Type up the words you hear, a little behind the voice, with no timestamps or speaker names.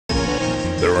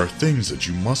There are things that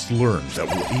you must learn that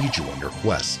will aid you on your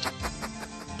quest.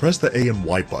 Press the A and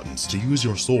Y buttons to use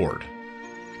your sword.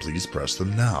 Please press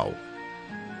them now.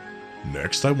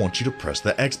 Next, I want you to press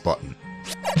the X button.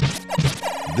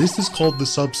 This is called the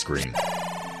subscreen.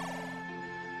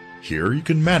 Here you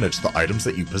can manage the items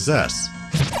that you possess.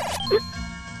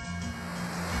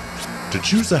 To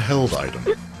choose a held item,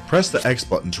 press the X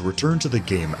button to return to the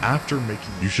game after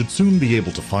making. You should soon be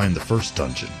able to find the first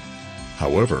dungeon.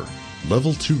 However,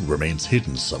 level 2 remains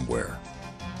hidden somewhere.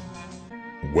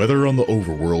 Whether on the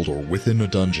overworld or within a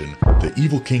dungeon, the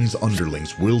Evil King's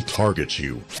underlings will target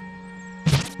you.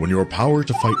 When your power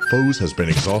to fight foes has been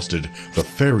exhausted, the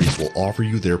fairies will offer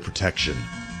you their protection.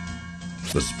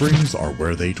 The springs are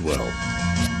where they dwell.